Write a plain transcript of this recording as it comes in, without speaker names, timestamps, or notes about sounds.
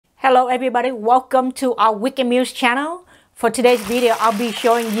Hello everybody, welcome to our Wicked Meals channel. For today's video, I'll be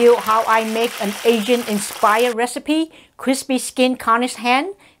showing you how I make an Asian inspired recipe, crispy skin Cornish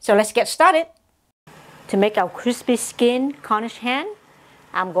hen. So let's get started. To make our crispy skin Cornish hen,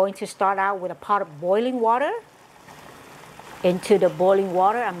 I'm going to start out with a pot of boiling water. Into the boiling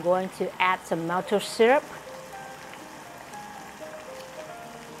water, I'm going to add some Maltos syrup.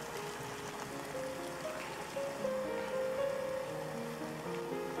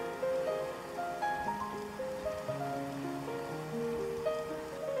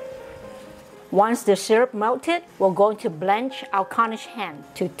 Once the syrup melted, we're going to blanch our Cornish hen.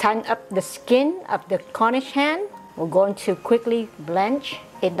 To tighten up the skin of the Cornish hen, we're going to quickly blanch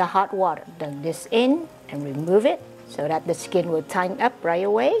in the hot water. Dunk this in and remove it so that the skin will tighten up right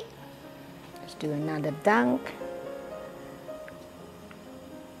away. Let's do another dunk.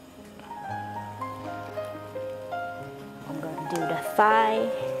 I'm going to do the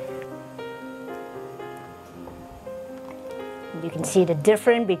thigh. You can see the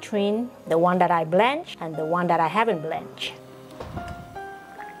difference between the one that I blanched and the one that I haven't blanched.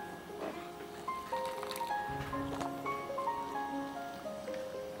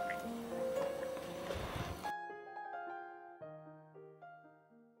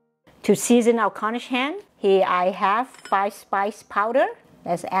 To season our Cornish hen, here I have 5 spice powder.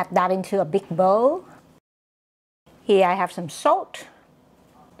 Let's add that into a big bowl. Here I have some salt.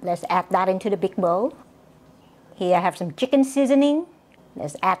 Let's add that into the big bowl. Here I have some chicken seasoning.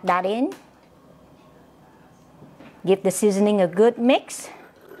 Let's add that in. Give the seasoning a good mix.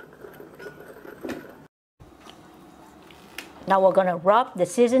 Now we're going to rub the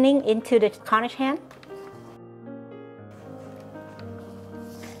seasoning into the Cornish hen.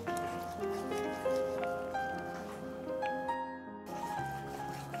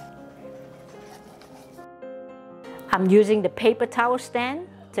 I'm using the paper towel stand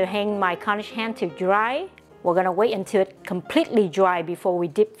to hang my Cornish hen to dry. We're going to wait until it's completely dry before we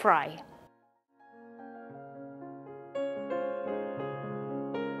deep fry.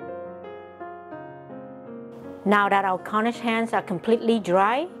 Now that our Cornish hens are completely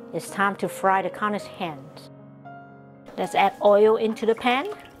dry, it's time to fry the Cornish hens. Let's add oil into the pan.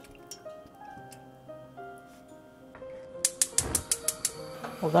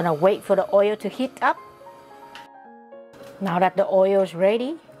 We're going to wait for the oil to heat up. Now that the oil is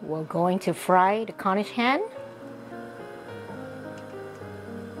ready, we're going to fry the Cornish hen.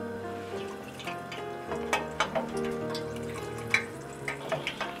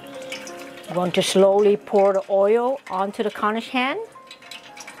 We're going to slowly pour the oil onto the Cornish hen.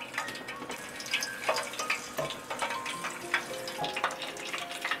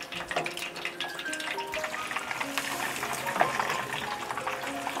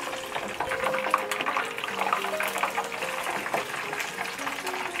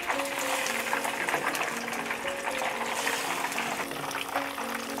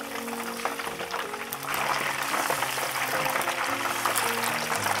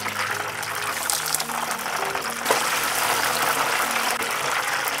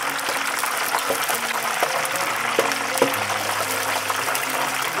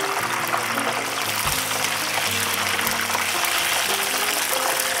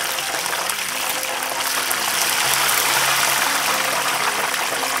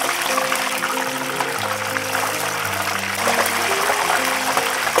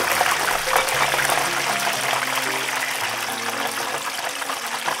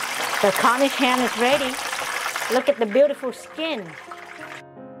 The Cornish hen is ready. Look at the beautiful skin.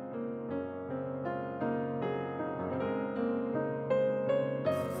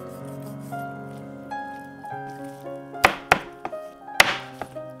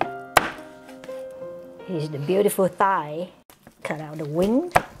 Here's the beautiful thigh. Cut out the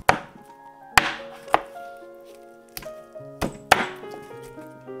wing.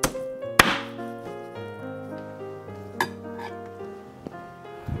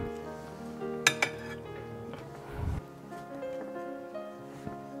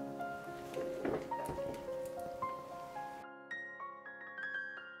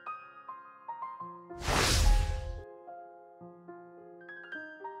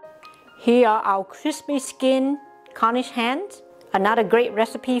 Here are our crispy skin Cornish hens, another great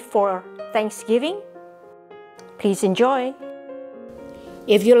recipe for Thanksgiving. Please enjoy.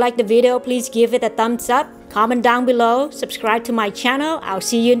 If you like the video, please give it a thumbs up, comment down below, subscribe to my channel. I'll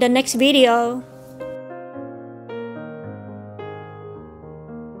see you in the next video.